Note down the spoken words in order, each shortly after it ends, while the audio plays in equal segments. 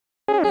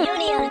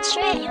Fuck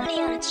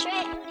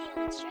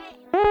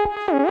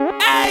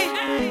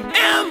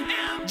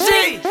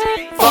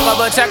up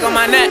a check on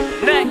my neck.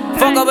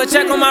 Fuck up a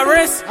check on my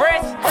wrist.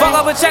 Fuck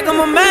up a check on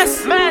my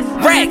mess.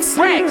 Racks,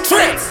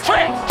 tricks.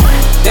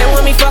 They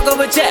want me fuck up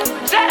a jet.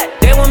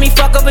 They want me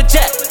fuck up a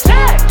jet.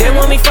 They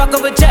want me fuck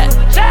up a jet.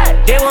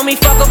 They want me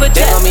fuck up a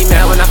jet. They want me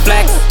mad when I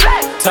flex.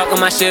 Talking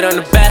my shit on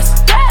the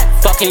best.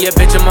 Fucking your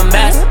bitch on my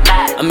mess.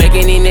 I'm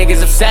making these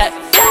niggas upset.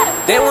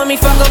 They want me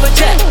fuck up a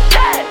jet.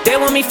 They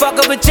want me fuck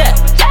up a jet.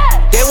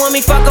 They want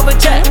me fuck up a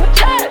jet.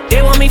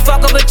 They want me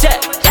fuck up a jet.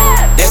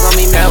 They gon'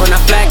 be mad when I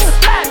flex.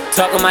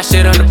 Talking my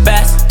shit on the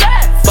best.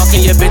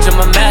 Fucking your bitch on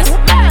my mess.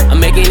 I'm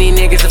making these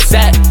niggas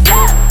upset.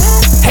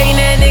 Hating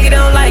that nigga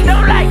don't like me.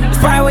 It's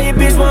probably why your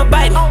bitch wanna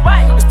bite me.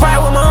 It's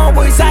probably why my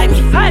homeboys hype me.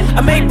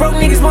 I make broke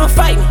niggas wanna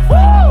fight me.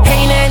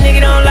 Hating that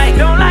nigga don't like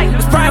me.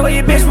 It's probably why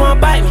your bitch wanna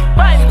bite me.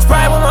 It's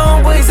probably why my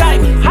homeboys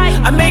hype me.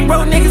 I make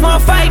broke niggas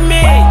wanna fight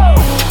me.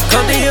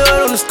 Come to the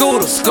hood on the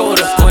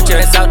scooter. Point your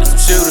ass out to some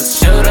shooters.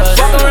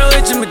 Fuck around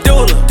with your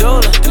medulla.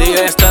 Leave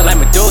your ass stuck like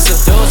Medusa.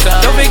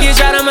 Don't forget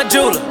shot at my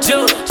jeweler.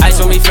 Ice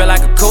on me feel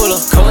like a cooler.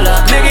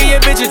 Nigga, your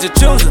bitch is a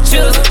chooser.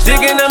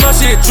 Digging them up,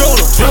 she a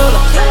drooler.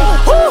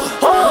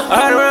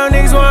 I heard around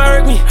niggas wanna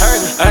hurt me.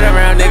 Heard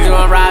around niggas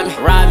wanna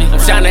rob me. I'm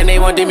shining, they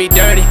won't do me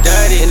dirty.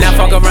 And now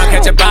fuck around,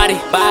 catch a body.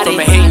 From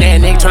a hating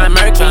that nigga tryna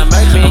murk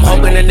me. I'm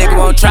hoping a nigga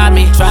won't try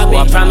me. Well,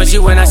 I promise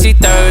you when I see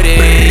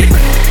 30.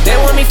 They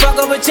want me fuck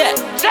up a jet.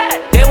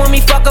 They want me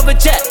fuck up a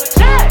jet.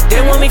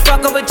 They want me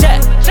fuck up a jet.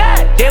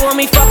 They want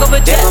me fuck up a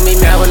jet. They want me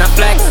mad when I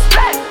flex.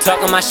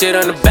 Talking my shit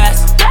on the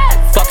best.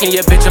 Fucking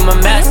your bitch on my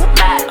mess.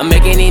 I'm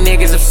making these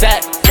niggas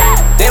upset.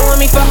 They want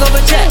me fuck up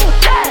a jet.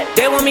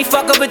 They want me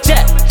fuck up a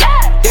jet.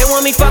 They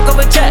want me fuck up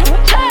a jet.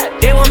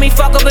 They want me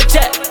fuck up a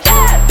jet.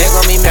 They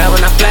gon' be mad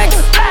when I flex.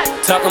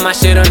 Talking my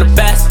shit on the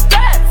best.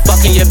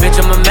 Fucking your bitch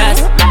on my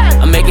mess.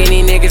 I'm making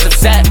these niggas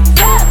upset.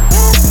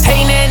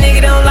 Hating that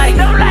nigga don't like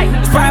me.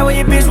 It's probably why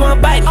your bitch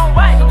wanna bite me.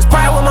 It's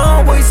probably why my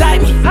homeboys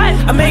hype me.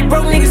 I make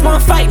broke niggas wanna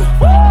fight me.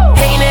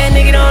 Hating that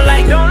nigga don't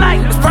like me.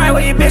 It's probably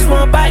why your bitch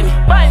wanna bite me.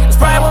 It's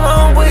probably why my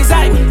homeboys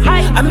hype me.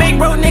 I make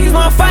broke niggas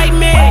wanna fight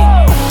me.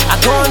 I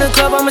go in the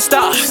club, I'm a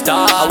star.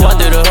 I walk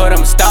through the hood,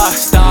 I'm a star.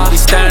 They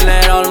staring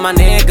at all of my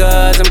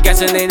niggas. I'm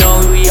guessing they know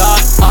who we are.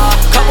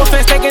 Couple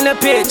fans taking a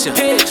picture.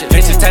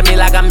 Bitches tell me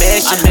like I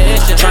miss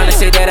you. Tryna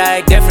say that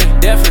I act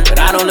different, but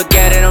I don't look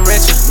at it, I'm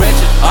richer.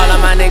 All of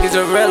my niggas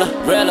are realer.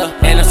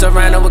 And I'm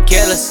surrounded with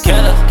killers.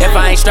 If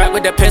I ain't strapped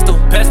with the pistol.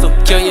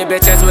 Kill your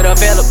bitch ass with a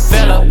filler.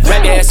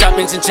 Wrap your ass up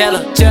in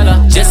chinchilla.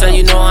 Just so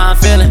you know how I'm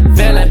feeling.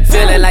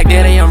 Feeling like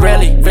that I'm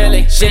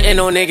really. Shitting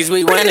on niggas,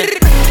 we winning.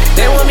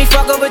 They want me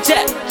fuck up a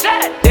jet.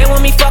 They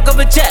want me fuck up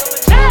a jet.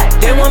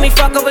 They want me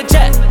fuck up a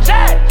jet.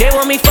 They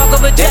want me fuck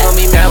up a jet. They want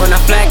me mad when I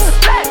flex.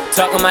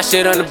 Talking my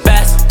shit on the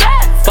best.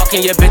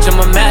 Fucking your bitch on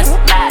my mess.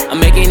 I'm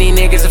making these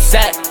niggas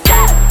upset.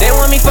 They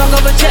want me fuck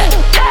up a jet.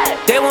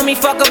 They want me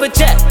fuck up a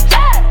jet.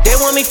 They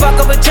want me fuck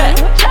up a jet.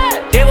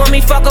 They want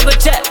me fuck up a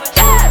jet.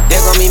 They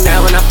gon' be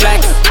mad when I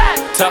flex.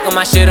 Talking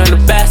my shit on the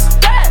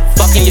best.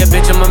 Fucking your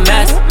bitch on my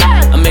mess.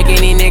 I'm making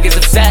these niggas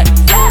upset.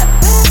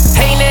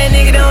 Hating that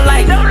nigga don't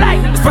like me.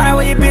 It's probably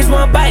why your bitch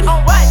wanna bite me.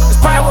 It's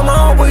probably why my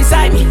homeboys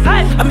hype me.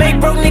 I make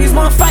broke niggas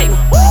wanna fight me.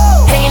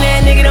 Hating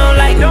that nigga don't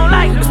like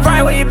me. It's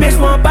probably why your bitch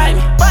wanna bite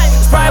me.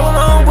 It's probably why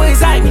my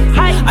homeboys hype me.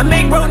 I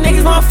make broke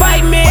niggas wanna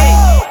fight me.